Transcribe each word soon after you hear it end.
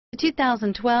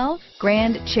2012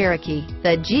 Grand Cherokee.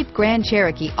 The Jeep Grand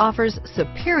Cherokee offers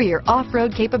superior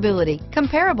off-road capability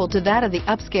comparable to that of the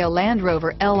upscale Land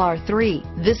Rover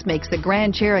LR3. This makes the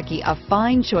Grand Cherokee a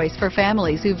fine choice for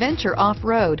families who venture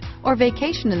off-road or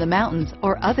vacation in the mountains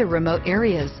or other remote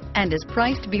areas, and is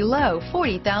priced below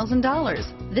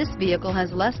 $40,000. This vehicle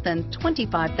has less than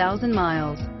 25,000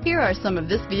 miles. Here are some of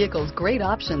this vehicle's great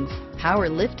options: power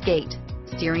lift gate,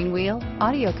 steering wheel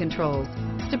audio controls,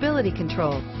 stability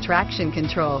control, traction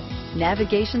control,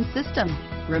 navigation system,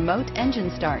 remote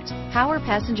engine start, power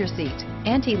passenger seat,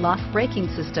 anti-lock braking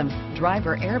system,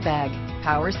 driver airbag,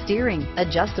 power steering,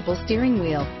 adjustable steering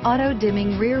wheel, auto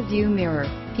dimming rear view mirror,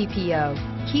 PPO,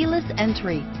 keyless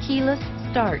entry, keyless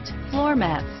start, floor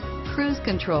mats, cruise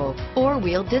control,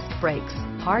 four-wheel disc brakes,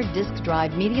 hard disk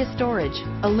drive media storage,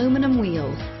 aluminum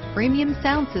wheels, premium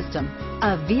sound system.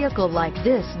 A vehicle like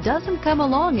this doesn't come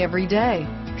along every day.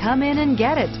 Come in and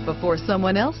get it before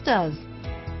someone else does.